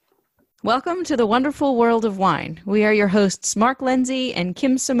Welcome to the wonderful world of wine. We are your hosts, Mark Lindsay and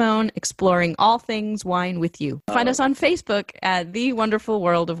Kim Simone, exploring all things wine with you. Find us on Facebook at The Wonderful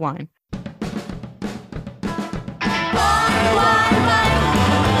World of Wine.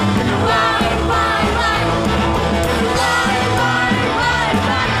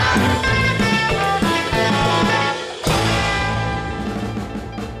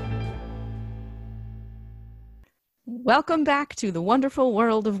 Welcome back to the wonderful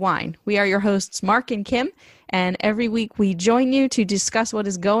world of wine. We are your hosts, Mark and Kim, and every week we join you to discuss what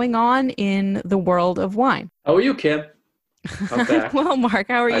is going on in the world of wine. How are you, Kim? I'm back. Well, Mark,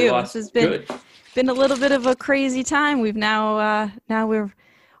 how are you? This has been a little bit of a crazy time. We've now we're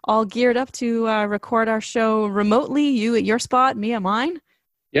all geared up to record our show remotely. You at your spot, me at mine.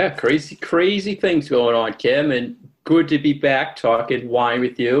 Yeah, crazy things going on, Kim, and good to be back talking wine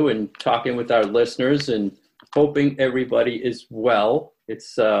with you and talking with our listeners and hoping everybody is well.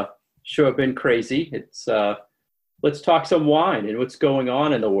 It's sure been crazy. Let's talk some wine and what's going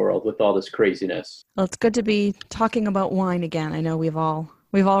on in the world with all this craziness. Well, it's good to be talking about wine again. I know we've all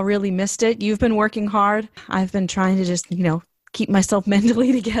really missed it. You've been working hard. I've been trying to just, keep myself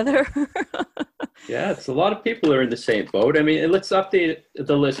mentally together. Yeah, it's a lot of people are in the same boat. I mean, and let's update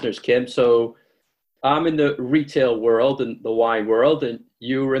the listeners, Kim. So I'm in the retail world and the wine world, and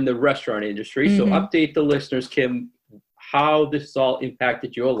you're in the restaurant industry. Mm-hmm. So update the listeners, Kim, how this has all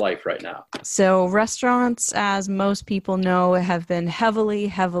impacted your life right now. So restaurants, as most people know, have been heavily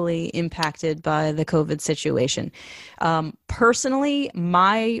impacted by the COVID situation. Personally,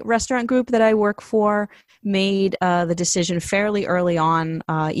 my restaurant group that I work for made the decision fairly early on,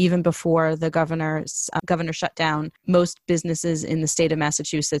 even before the governor shut down most businesses in the state of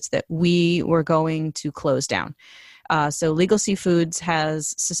Massachusetts, that we were going to close down. So Legal Seafoods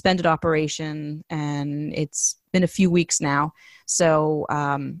has suspended operation, and it's been a few weeks now. So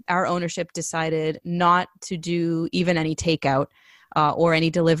our ownership decided not to do even any takeout or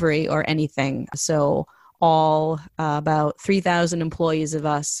any delivery or anything. So all about 3,000 employees of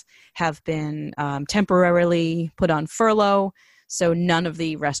us have been temporarily put on furlough. So none of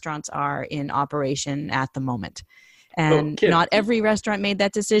the restaurants are in operation at the moment. And Kim, not every restaurant made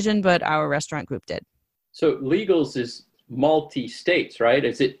that decision, but our restaurant group did. So Legals is multi-states, right?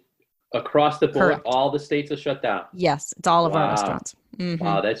 Is it across the board? Correct. All the states are shut down? Yes, it's all of our restaurants. Mm-hmm.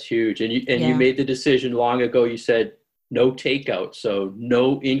 Wow, that's huge. And you made the decision long ago. You said no takeout, so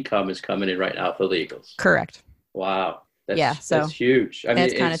no income is coming in right now for Legals. Correct. Wow, that's huge. I mean,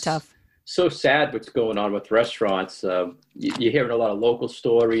 it's kind of tough. So sad what's going on with restaurants. You're hearing a lot of local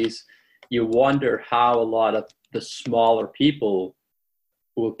stories. You wonder how a lot of the smaller people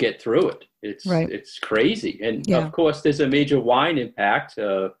will get through it. It's crazy. And of course, there's a major wine impact.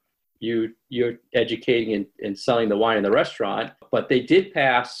 You're educating and selling the wine in the restaurant, but they did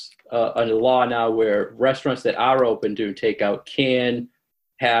pass a law now where restaurants that are open doing takeout can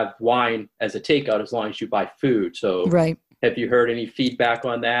have wine as a takeout as long as you buy food. So have you heard any feedback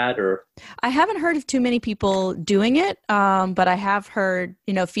on that? Or I haven't heard of too many people doing it, but I have heard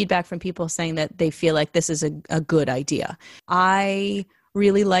feedback from people saying that they feel like this is a good idea. I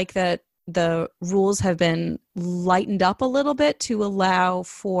really like that the rules have been lightened up a little bit to allow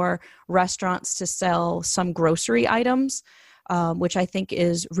for restaurants to sell some grocery items, which I think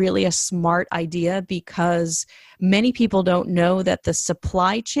is really a smart idea, because many people don't know that the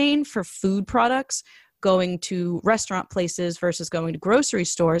supply chain for food products going to restaurant places versus going to grocery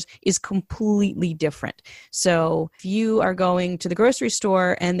stores is completely different. So if you are going to the grocery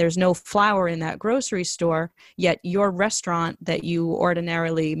store and there's no flour in that grocery store, yet your restaurant that you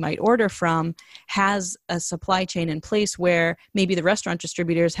ordinarily might order from has a supply chain in place where maybe the restaurant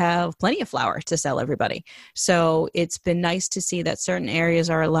distributors have plenty of flour to sell everybody. So it's been nice to see that certain areas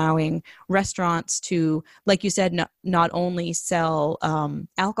are allowing restaurants to, like you said, not only sell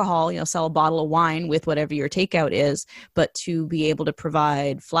alcohol, sell a bottle of wine with whatever your takeout is, but to be able to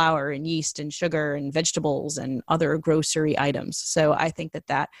provide flour and yeast and sugar and vegetables and other grocery items. So I think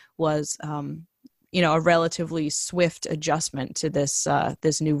that was, a relatively swift adjustment to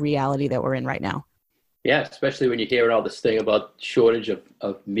this new reality that we're in right now. Yeah, especially when you hear all this thing about shortage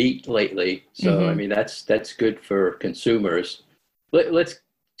of meat lately. So, I mean, that's good for consumers. Let's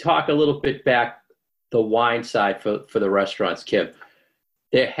talk a little bit back the wine side for the restaurants, Kim.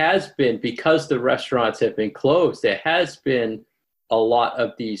 There has been, because the restaurants have been closed, there has been a lot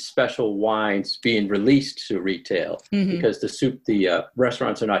of these special wines being released to retail because the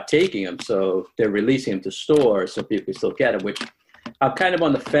restaurants are not taking them. So they're releasing them to stores so people can still get them, which I'm kind of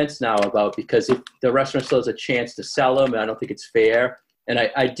on the fence now about, because if the restaurant still has a chance to sell them, and I don't think it's fair. And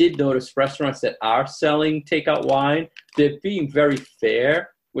I did notice restaurants that are selling takeout wine, they're being very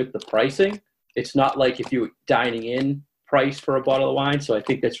fair with the pricing. It's not like if you were dining in price for a bottle of wine. So I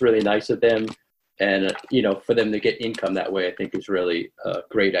think that's really nice of them. And, for them to get income that way, I think is really a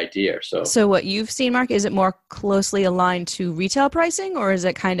great idea. So what you've seen, Mark, is it more closely aligned to retail pricing, or is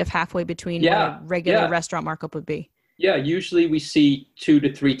it kind of halfway between what a regular restaurant markup would be? Yeah, usually we see 2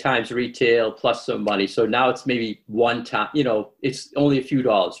 to 3 times retail plus some money. So now it's maybe one time, it's only a few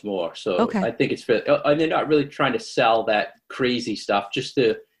dollars more. So okay. I think it's fair. And they're not really trying to sell that crazy stuff, just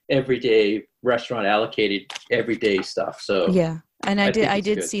the everyday restaurant allocated everyday stuff. So yeah. And I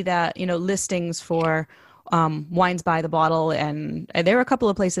did see that, listings for wines by the bottle, and there are a couple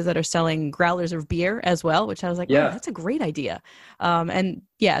of places that are selling growlers of beer as well, which I was like, oh, that's a great idea. And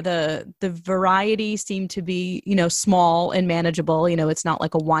yeah, the variety seemed to be, small and manageable. It's not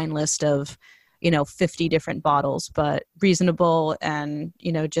like a wine list of, 50 different bottles, but reasonable and,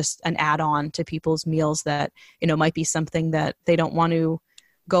 just an add-on to people's meals that, might be something that they don't want to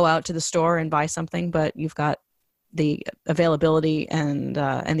go out to the store and buy something, but you've got the availability and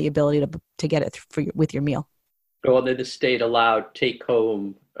the ability to get it with your meal. Well, then the state allowed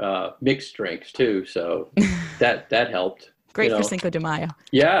take-home mixed drinks too, so that helped. Great for Cinco de Mayo.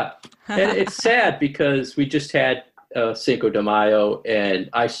 Yeah, and it's sad because we just had Cinco de Mayo, and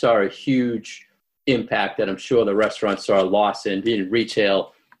I saw a huge impact that I'm sure the restaurants saw a loss in. Being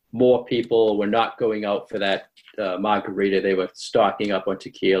retail, more people were not going out for that margarita. They were stocking up on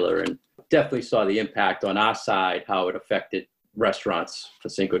tequila, and definitely saw the impact on our side, how it affected restaurants for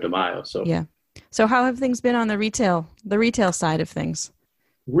Cinco de Mayo. So yeah. So how have things been on the retail side of things?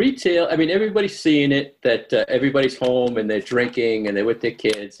 Retail, I mean, everybody's seeing it, that everybody's home and they're drinking and they're with their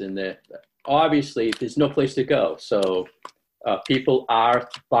kids, and obviously there's no place to go. So people are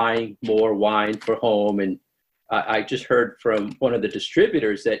buying more wine for home. And I just heard from one of the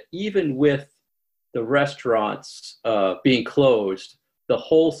distributors that even with the restaurants being closed, the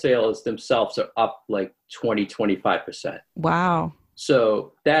wholesalers themselves are up like 20-25%. Wow.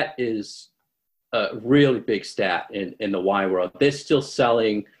 So that is a really big stat in the wine world. They're still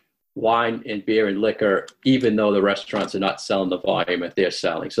selling wine and beer and liquor, even though the restaurants are not selling the volume that they're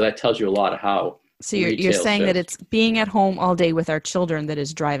selling. So that tells you a lot of how. So you're saying that it's being at home all day with our children that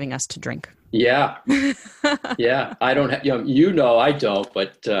is driving us to drink. Yeah. Yeah. I don't have, I don't,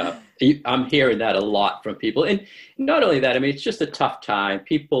 but I'm hearing that a lot from people. And not only that, I mean, it's just a tough time.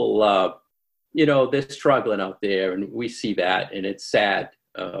 People, they're struggling out there, and we see that, and it's sad.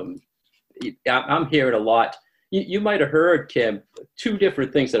 I'm hearing a lot. You might have heard, Kim, 2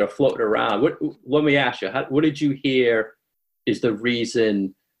 different things that are floating around. Let me ask you, what did you hear is the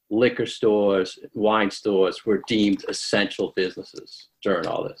reason liquor stores, wine stores were deemed essential businesses during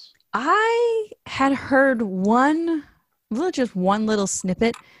all this? I had heard just one little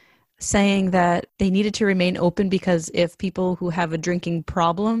snippet saying that they needed to remain open because if people who have a drinking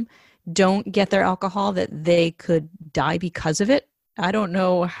problem don't get their alcohol, that they could die because of it. I don't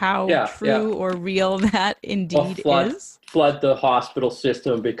know how true or real that indeed is. Flood the hospital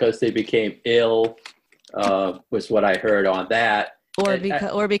system because they became ill, was what I heard on that. Or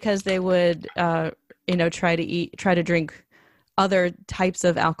because they would, try to drink other types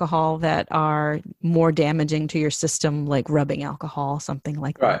of alcohol that are more damaging to your system, like rubbing alcohol, something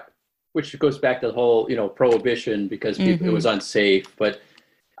like that. Right. Which goes back to the whole, prohibition because it was unsafe. But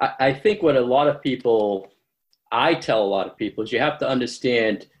I think what I tell a lot of people is you have to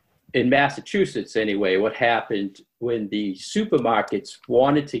understand, in Massachusetts anyway, what happened when the supermarkets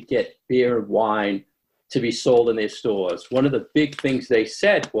wanted to get beer and wine to be sold in their stores. One of the big things they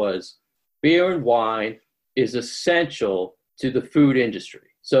said was beer and wine is essential to the food industry.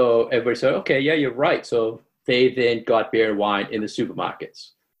 So everybody said, okay, yeah, you're right. So they then got beer and wine in the supermarkets.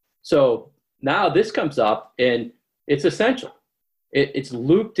 So now this comes up and it's essential. It's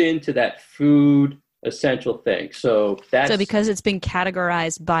looped into that food essential thing. So because it's been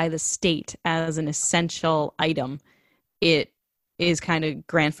categorized by the state as an essential item, it is kind of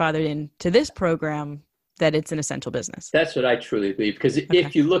grandfathered into this program that it's an essential business. That's what I truly believe. Because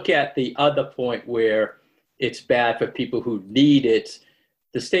if you look at the other point where it's bad for people who need it,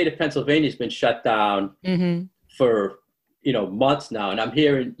 the state of Pennsylvania has been shut down for months now, and I'm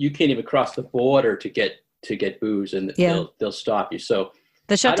hearing you can't even cross the border to get booze, and they'll stop you. So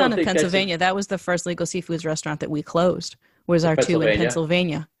the shutdown of Pennsylvania, that was the first legal seafoods restaurant that we closed, was our 2 in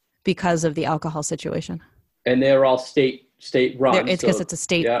Pennsylvania because of the alcohol situation. And they're all state run. It's because it's a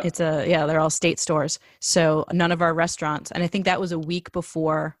state. Yeah. They're all state stores. So none of our restaurants, and I think that was a week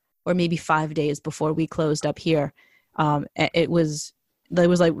before, or maybe 5 days before we closed up here. There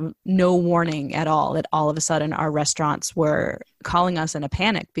was like no warning at all that all of a sudden our restaurants were calling us in a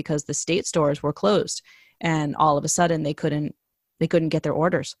panic because the state stores were closed, and all of a sudden they couldn't couldn't get their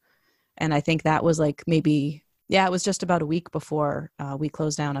orders. And I think that was like maybe, it was just about a week before we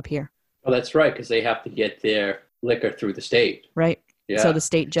closed down up here. Oh, that's right, because they have to get their liquor through the state. Right. Yeah. So the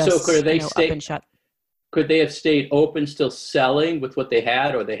state just could they up and shut. Could they have stayed open, still selling with what they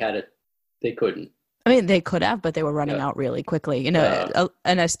had, or they couldn't? I mean, they could have, but they were running out really quickly,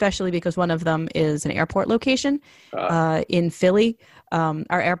 and especially because one of them is an airport location in Philly.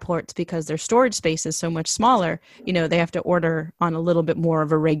 Our airports, because their storage space is so much smaller, they have to order on a little bit more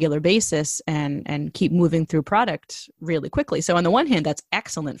of a regular basis and keep moving through product really quickly. So on the one hand, that's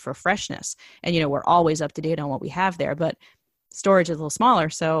excellent for freshness. And, we're always up to date on what we have there, but storage is a little smaller.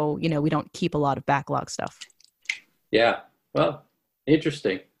 So, we don't keep a lot of backlog stuff. Yeah. Well,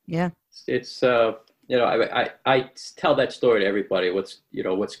 interesting. Yeah. It's, I tell that story to everybody, what's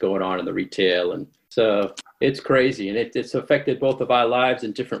going on in the retail. And so it's crazy, and it's affected both of our lives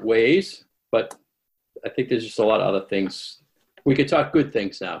in different ways. But I think there's just a lot of other things. We could talk good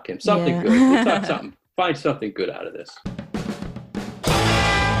things now, Kim. Something good. We'll talk something. Find something good out of this.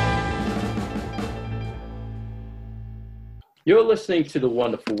 You're listening to The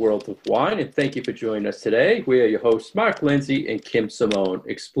Wonderful World of Wine, and thank you for joining us today. We are your hosts, Mark Lindsay and Kim Simone,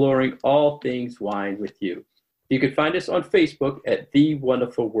 exploring all things wine with you. You can find us on Facebook at The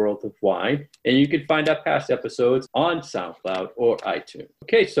Wonderful World of Wine, and you can find our past episodes on SoundCloud or iTunes.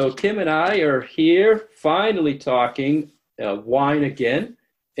 Okay, so Kim and I are here finally talking wine again,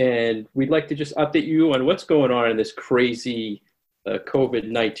 and we'd like to just update you on what's going on in this crazy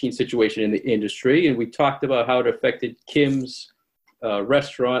COVID-19 situation in the industry. And we talked about how it affected Kim's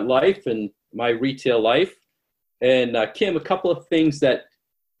restaurant life and my retail life. And Kim, a couple of things that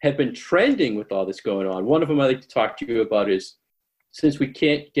have been trending with all this going on. One of them I'd like to talk to you about is, since we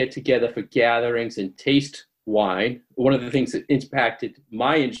can't get together for gatherings and taste wine, one of the things that impacted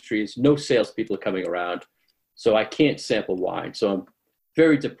my industry is no salespeople are coming around. So I can't sample wine. So I'm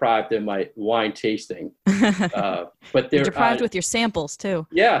very deprived in my wine tasting. But they're deprived with your samples too.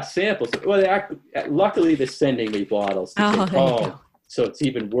 Yeah, samples. Well, luckily they're sending me bottles to take home, so it's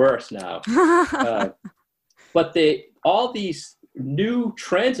even worse now. But all these new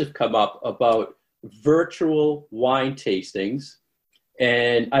trends have come up about virtual wine tastings,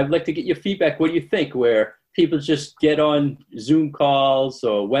 and I'd like to get your feedback. What do you think? Where people just get on Zoom calls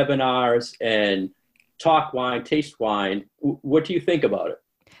or webinars and talk wine, taste wine. What do you think about it?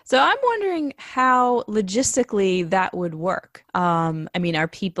 So I'm wondering how logistically that would work. Are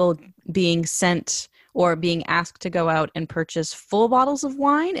people being sent or being asked to go out and purchase full bottles of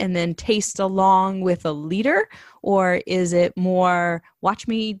wine and then taste along with a leader? Or is it more, watch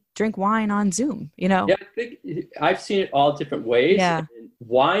me drink wine on Zoom, Yeah, I think I've seen it all different ways. Yeah.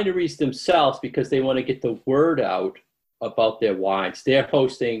 Wineries themselves, because they want to get the word out about their wines, they're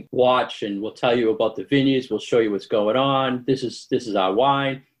hosting watch, and we'll tell you about the vineyards. We'll show you what's going on. This is our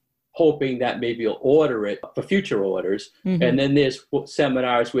wine, hoping that maybe you'll order it for future orders. Mm-hmm. And then there's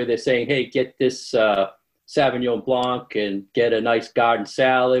seminars where they're saying, hey, get this Sauvignon Blanc and get a nice garden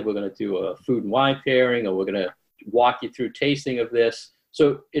salad. We're going to do a food and wine pairing, or we're going to walk you through tasting of this.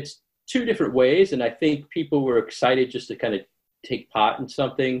 So it's two different ways. And I think people were excited just to kind of take part in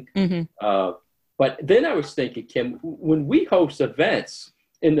something. Mm-hmm. But then I was thinking, Kim, when we host events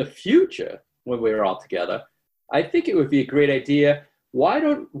in the future, when we're all together, I think it would be a great idea. Why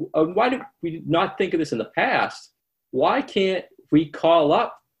did we not think of this in the past? Why can't we call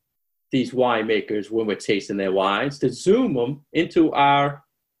up these winemakers when we're tasting their wines, to Zoom them into our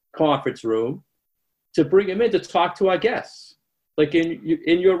conference room, to bring them in to talk to our guests, like in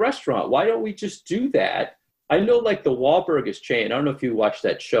your restaurant? Why don't we just do that? I know, like the Wahlburgers chain, I don't know if you watched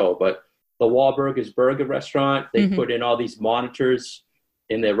that show, but the Wahlburgers burger restaurant, they mm-hmm. put in all these monitors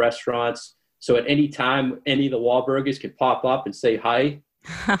in their restaurants. So at any time, any of the Wahlburgers can pop up and say hi.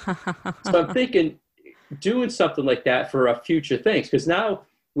 So I'm thinking doing something like that for future things, because now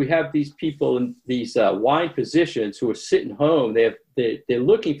we have these people in these wine positions who are sitting home. They're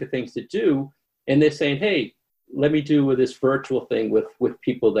looking for things to do, and they're saying, hey, let me do this virtual thing with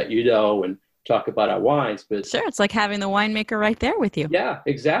people that you know and talk about our wines. But sure, it's like having the winemaker right there with you. Yeah,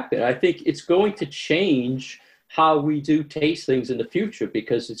 exactly. And I think it's going to change how we do tastings in the future,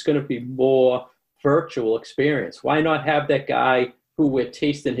 because it's going to be more virtual experience. Why not have that guy who we're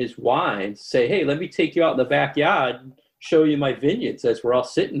tasting his wines say, hey, let me take you out in the backyard and show you my vineyards as we're all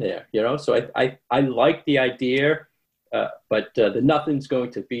sitting there, So I like the idea, but nothing's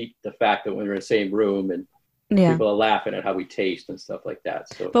going to beat the fact that when we're in the same room and people are laughing at how we taste and stuff like that.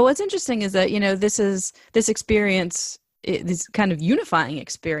 So, but what's interesting is that, this experience this kind of unifying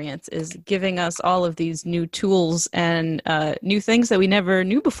experience is giving us all of these new tools and new things that we never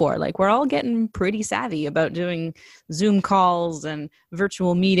knew before. Like we're all getting pretty savvy about doing Zoom calls and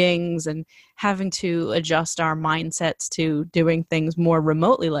virtual meetings and having to adjust our mindsets to doing things more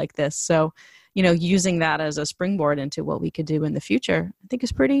remotely like this. So, using that as a springboard into what we could do in the future, I think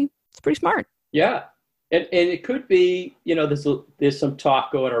it's pretty smart. Yeah. And it could be, there's some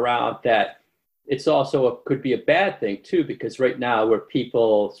talk going around that it's also could be a bad thing too, because right now where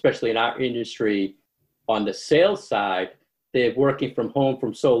people, especially in our industry, on the sales side, they're working from home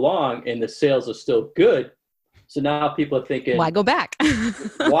from so long and the sales are still good. So now people are thinking, why go back?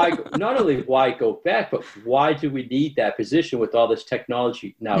 Not only why go back, but why do we need that position with all this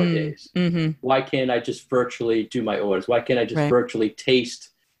technology nowadays? Mm-hmm. Why can't I just virtually do my orders? Why can't I just virtually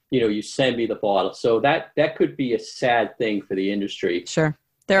taste, you send me the bottle? So that could be a sad thing for the industry. Sure.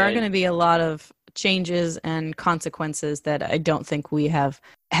 There are going to be a lot of changes and consequences that I don't think we have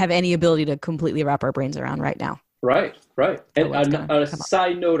any ability to completely wrap our brains around right now. Right. And on a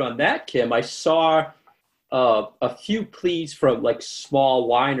side note on that, Kim, I saw a few pleas from like small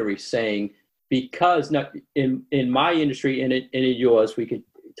wineries saying, because in my industry and in yours, we could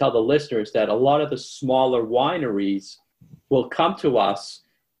tell the listeners that a lot of the smaller wineries will come to us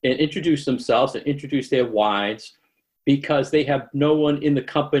and introduce themselves and introduce their wines, because they have no one in the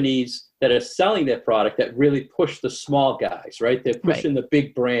companies that are selling their product that really push the small guys, right? They're pushing the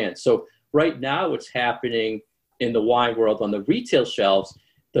big brands. So right now what's happening in the wine world on the retail shelves,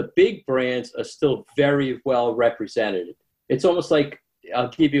 the big brands are still very well represented. It's almost like, I'll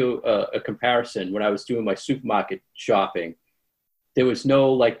give you a comparison. When I was doing my supermarket shopping, there was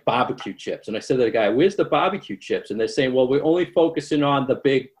no like barbecue chips. And I said to the guy, where's the barbecue chips? And they're saying, well, we're only focusing on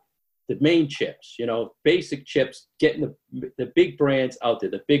the main chips, basic chips, getting the big brands out there,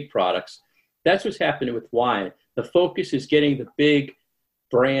 the big products. That's what's happening with wine. The focus is getting the big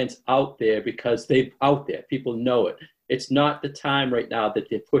brands out there because they're out there. People know it. It's not the time right now that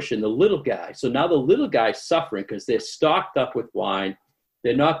they're pushing the little guy. So now the little guy's suffering because they're stocked up with wine.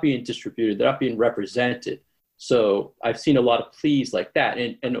 They're not being distributed. They're not being represented. So I've seen a lot of pleas like that.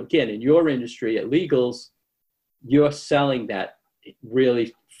 And again, in your industry at Legals, you're selling that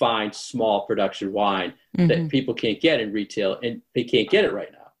really fine, small production wine that people can't get in retail, and they can't get it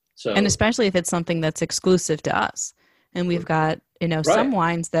right now. So, and especially if it's something that's exclusive to us. And we've got, some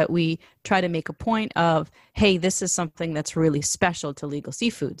wines that we try to make a point of, hey, this is something that's really special to Legal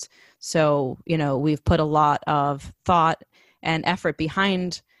Seafoods. So, we've put a lot of thought and effort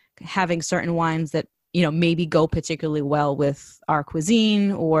behind having certain wines that, maybe go particularly well with our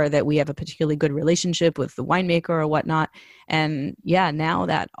cuisine, or that we have a particularly good relationship with the winemaker or whatnot. And now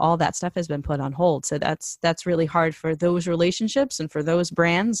that all that stuff has been put on hold. So that's really hard for those relationships and for those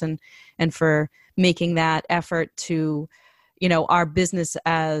brands and for making that effort to, our business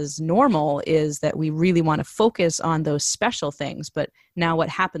as normal is that we really want to focus on those special things. But now what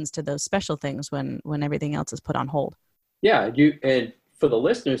happens to those special things when everything else is put on hold? Yeah. And for the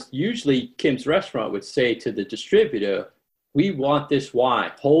listeners, usually Kim's Restaurant would say to the distributor, we want this wine,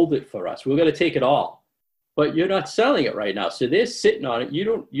 hold it for us. We're going to take it all. But you're not selling it right now. So they're sitting on it.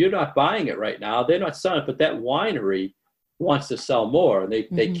 You're not buying it right now. They're not selling it, but that winery wants to sell more. And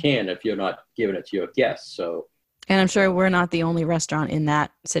they can if you're not giving it to your guests. So, and I'm sure we're not the only restaurant in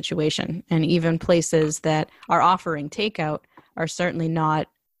that situation. And even places that are offering takeout are certainly not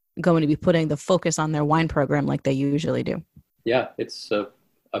going to be putting the focus on their wine program like they usually do. Yeah, it's a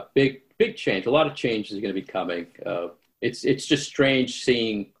big change. A lot of change is going to be coming. It's just strange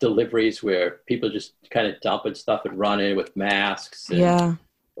seeing deliveries where people just kind of dumping stuff and running with masks. And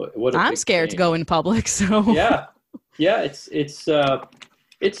I'm scared to go in public. So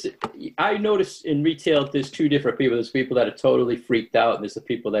it's I notice in retail there's two different people. There's people that are totally freaked out, and there's the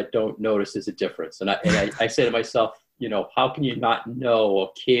people that don't notice there's a difference. And I say to myself, how can you not know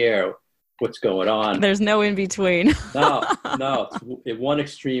or care what's going on? There's no in between. No, it's one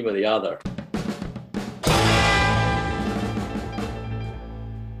extreme or the other.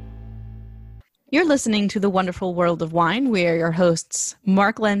 You're listening to The Wonderful World of Wine. We are your hosts,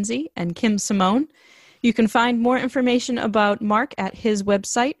 Mark Lindsay and Kim Simone. You can find more information about Mark at his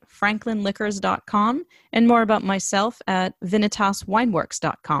website, franklinliquors.com, and more about myself at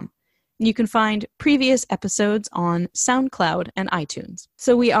vinitaswineworks.com. You can find previous episodes on SoundCloud and iTunes.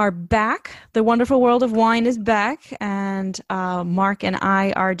 So we are back. The Wonderful World of Wine is back, and Mark and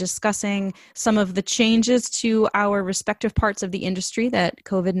I are discussing some of the changes to our respective parts of the industry that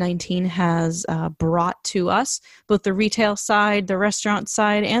COVID-19 has brought to us, both the retail side, the restaurant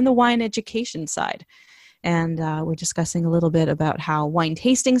side, and the wine education side. And we're discussing a little bit about how wine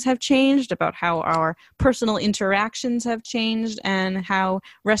tastings have changed, about how our personal interactions have changed, and how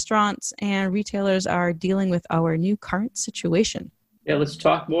restaurants and retailers are dealing with our new current situation. Yeah, let's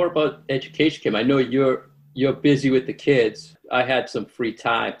talk more about education, Kim. I know you're busy with the kids. I had some free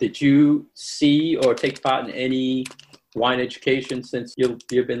time. Did you see or take part in any wine education since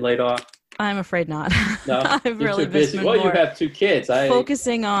you've been laid off? I'm afraid not. No, I've really too busy. been Well, you more have two kids.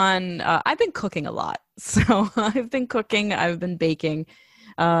 focusing on. I've been cooking a lot, so I've been cooking. I've been baking.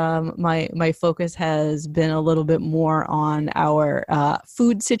 My focus has been a little bit more on our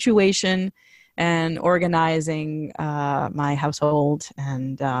food situation and organizing my household.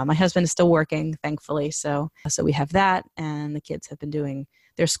 And my husband is still working, thankfully. So we have that, and the kids have been doing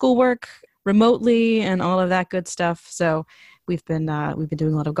their schoolwork remotely and all of that good stuff. So we've been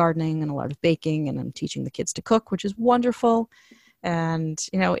doing a lot of gardening and a lot of baking, and I'm teaching the kids to cook, which is wonderful. And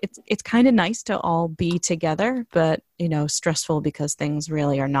it's kind of nice to all be together, but stressful because things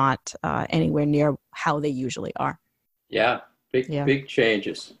really are not anywhere near how they usually are. Yeah, big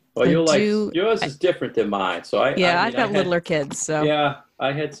changes. Well, yours is different than mine. So I've got littler kids. So yeah,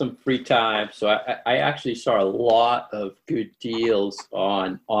 I had some free time. So I actually saw a lot of good deals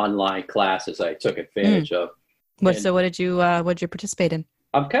on online classes I took advantage of. So what did you participate in?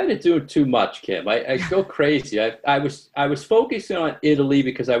 I'm kind of doing too much, Kim. I go crazy. I was focusing on Italy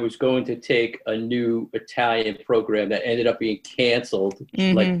because I was going to take a new Italian program that ended up being canceled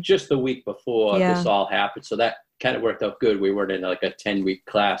like just the week before this all happened. So that kind of worked out good. We weren't in like a 10-week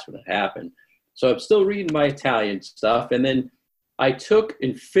class when it happened. So I'm still reading my Italian stuff. And then I took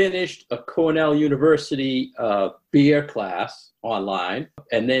and finished a Cornell University beer class online.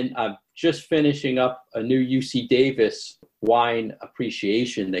 And then I'm just finishing up a new UC Davis wine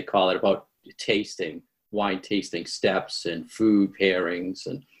appreciation, they call it, about wine tasting steps and food pairings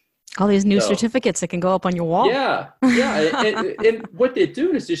and all these new certificates that can go up on your wall. Yeah. and what they're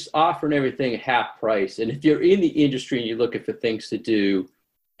doing is just offering everything half price. And if you're in the industry and you're looking for things to do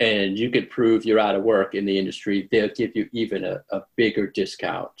and you can prove you're out of work in the industry, they'll give you even a bigger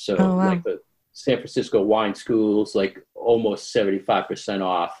discount. So like the San Francisco wine schools, like almost 75%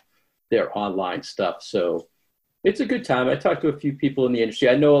 off their online stuff. So it's a good time. I talked to a few people in the industry.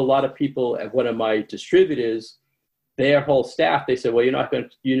 I know a lot of people at one of my distributors, their whole staff, they said, well, you're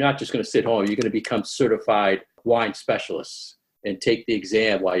not just going to sit home. You're going to become certified wine specialists and take the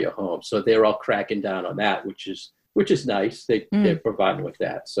exam while you're home. So they're all cracking down on that, which is nice. They're providing with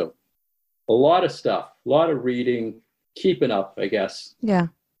that. So a lot of stuff, a lot of reading, keeping up, I guess. Yeah.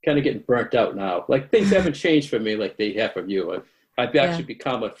 Kind of getting burnt out now. Like things haven't changed for me like they have from you. I've actually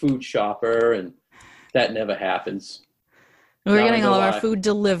become a food shopper, and that never happens. We're getting all of our food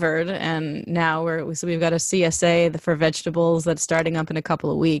delivered, and now we've got a CSA for vegetables that's starting up in a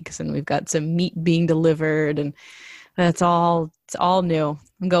couple of weeks, and we've got some meat being delivered, and it's all new.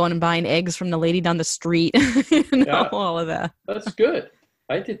 I'm going and buying eggs from the lady down the street, all of that. That's good.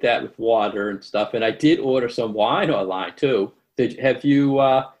 I did that with water and stuff, and I did order some wine online too. Have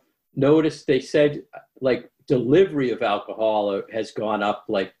you noticed? They said like delivery of alcohol has gone up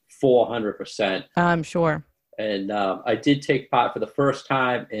like 400%. I'm sure. And I did take part for the first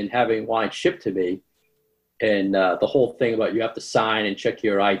time in having wine shipped to me. And the whole thing about you have to sign and check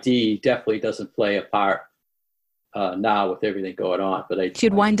your ID definitely doesn't play a part now with everything going on. But you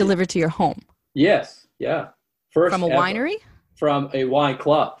had wine delivered to your home? Yes. Yeah. First from a winery? From a wine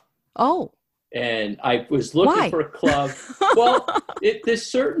club. Oh. And I was looking for a club. Well, there's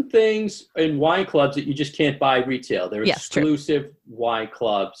certain things in wine clubs that you just can't buy retail. They're exclusive wine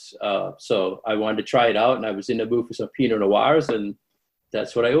clubs. So I wanted to try it out, and I was in the mood for some Pinot Noirs, and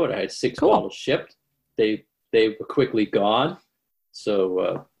that's what I ordered. I had 6 bottles shipped. They were quickly gone.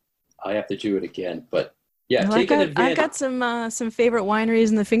 So I have to do it again. But yeah, I've got some favorite wineries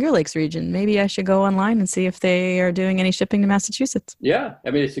in the Finger Lakes region. Maybe I should go online and see if they are doing any shipping to Massachusetts. Yeah,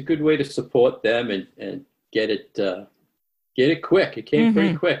 I mean, it's a good way to support them and get it quick. It came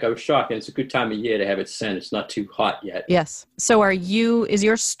pretty quick. I was shocked, and it's a good time of year to have it sent. It's not too hot yet. Yes. So is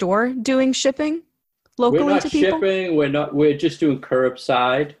your store doing shipping locally to people? We're not shipping. We're just doing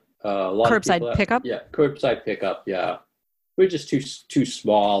curbside. Curbside pickup? Yeah, curbside pickup, yeah. We're just too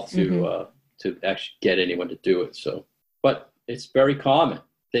small to actually get anyone to do it. So, but it's very common.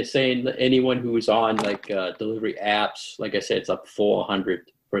 They're saying that anyone who is on like delivery apps, like I said, it's up 400%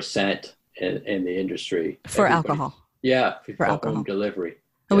 in the industry. For alcohol. Yeah, for alcohol. Home delivery.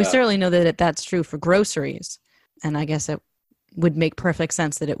 And we certainly know that that's true for groceries. And I guess it would make perfect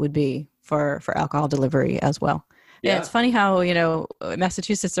sense that it would be for alcohol delivery as well. Yeah, it's funny how,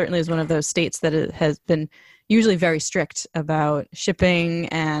 Massachusetts certainly is one of those states that has been usually very strict about shipping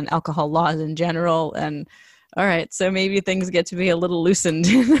and alcohol laws in general. And all right, so maybe things get to be a little loosened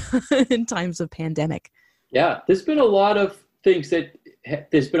in times of pandemic. Yeah, there's been a lot of things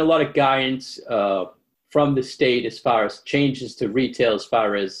there's been a lot of guidance from the state as far as changes to retail, as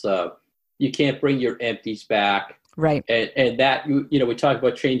far as you can't bring your empties back. Right. And that, we talk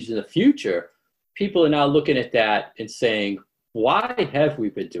about changes in the future. People are now looking at that and saying, why have we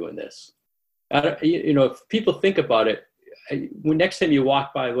been doing this? If people think about it, when next time you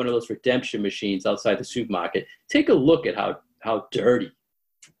walk by one of those redemption machines outside the supermarket, take a look at how dirty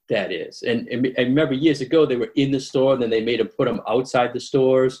that is. And I remember years ago, they were in the store, and then they made them put them outside the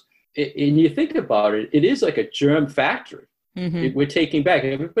stores. And you think about it, it is like a germ factory. Mm-hmm. We're taking back.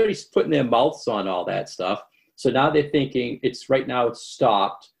 Everybody's putting their mouths on all that stuff. So now they're thinking it's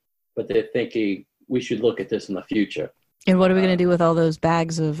stopped, but they're thinking we should look at this in the future. And what are we going to do with all those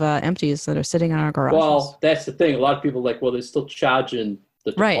bags of empties that are sitting in our garages? Well, that's the thing. A lot of people are like, well, they're still charging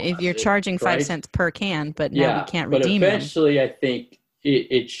the deposit, right. If you're charging 5 cents per can, but now we can't redeem them. But eventually, I think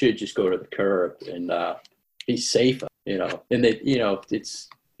it should just go to the curb and be safer. And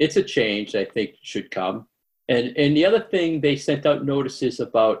it's a change I think should come. And the other thing they sent out notices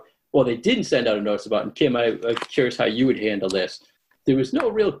about. Well, they didn't send out a notice about, and Kim, I'm curious how you would handle this. There was no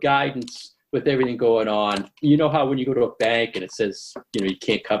real guidance with everything going on. You know how when you go to a bank and it says, you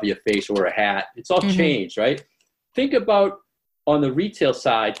can't cover your face or wear a hat, it's all changed, right? Think about on the retail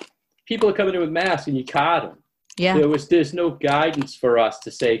side, people are coming in with masks and you card them. Yeah. There's no guidance for us to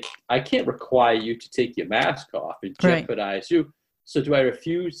say, I can't require you to take your mask off and jeopardize you. So do I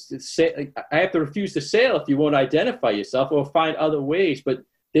refuse to say, I have to refuse the sale if you won't identify yourself, or find other ways, but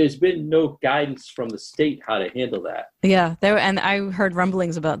there's been no guidance from the state how to handle that. Yeah, and I heard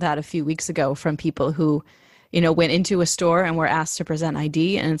rumblings about that a few weeks ago from people who, went into a store and were asked to present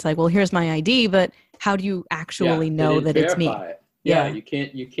ID, and it's like, well, here's my ID, but how do you actually know that it's me? Yeah, you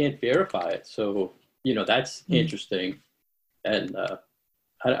can't verify it. So that's interesting. And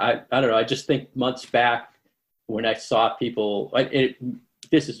I don't know. I just think months back when I saw people,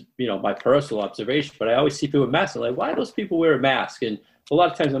 this is my personal observation, but I always see people with masks. I'm like, why do those people wear a mask? And a lot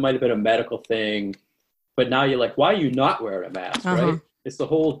of times it might have been a medical thing, but now you're like, why are you not wearing a mask, right? It's a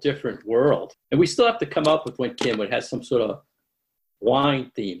whole different world. And we still have to come up with one, Kim, it has some sort of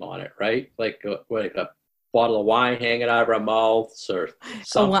wine theme on it, right? Like a bottle of wine hanging out of our mouths or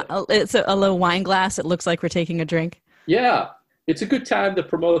something. It's a little wine glass. It looks like we're taking a drink. Yeah. It's a good time to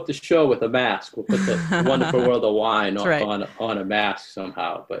promote the show with a mask. We'll put the Wonderful World of Wine on a mask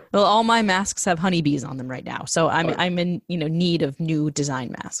somehow. But all my masks have honeybees on them right now, so I'm in need of new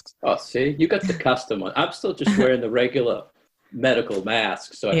design masks. Oh, see, you got the custom one. I'm still just wearing the regular medical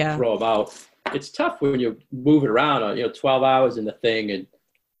mask, so I throw them out. It's tough when you're moving around, 12 hours in the thing, and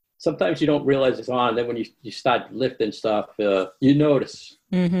sometimes you don't realize it's on. And then when you start lifting stuff, you notice.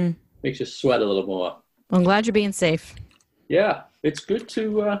 Mm-hmm. Makes you sweat a little more. Well, I'm glad you're being safe. Yeah, it's good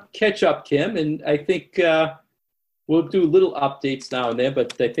to catch up, Kim, and I think we'll do little updates now and then,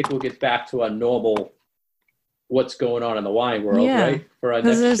 but I think we'll get back to our normal what's going on in the wine world, right? For our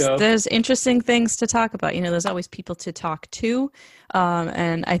next show. There's interesting things to talk about. There's always people to talk to,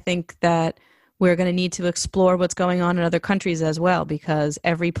 and I think that we're going to need to explore what's going on in other countries as well, because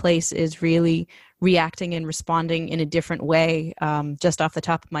every place is really reacting and responding in a different way. Just off the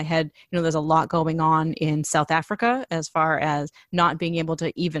top of my head, there's a lot going on in South Africa as far as not being able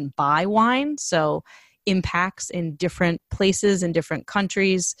to even buy wine. So impacts in different places in different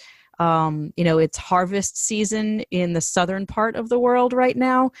countries. It's harvest season in the southern part of the world right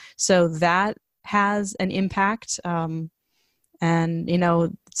now. So that has an impact. And,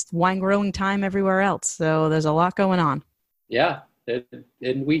 it's wine growing time everywhere else. So there's a lot going on. Yeah.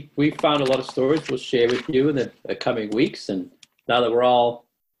 And we found a lot of stories we'll share with you in the coming weeks. And now that we're all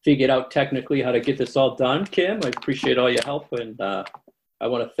figured out technically how to get this all done, Kim, I appreciate all your help. And I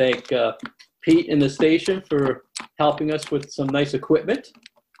want to thank Pete in the station for helping us with some nice equipment.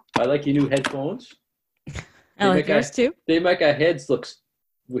 I like your new headphones. I like yours too. They make our heads look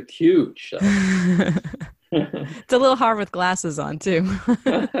huge. So. It's a little hard with glasses on too.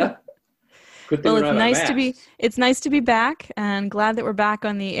 Well, it's nice to be back, and glad that we're back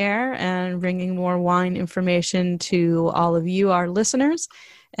on the air and bringing more wine information to all of you, our listeners,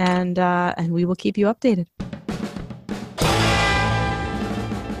 and we will keep you updated.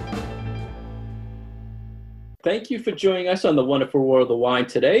 Thank you for joining us on the Wonderful World of Wine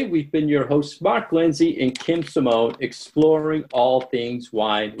today. We've been your hosts, Mark Lindsay and Kim Simone, exploring all things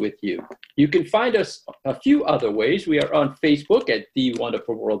wine with you. You can find us a few other ways. We are on Facebook at The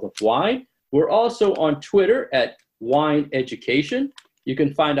Wonderful World of Wine. We're also on Twitter at Wine Education. You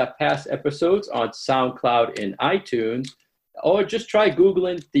can find our past episodes on SoundCloud and iTunes, or just try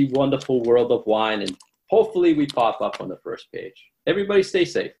Googling The Wonderful World of Wine, and hopefully we pop up on the first page. Everybody stay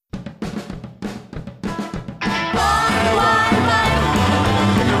safe.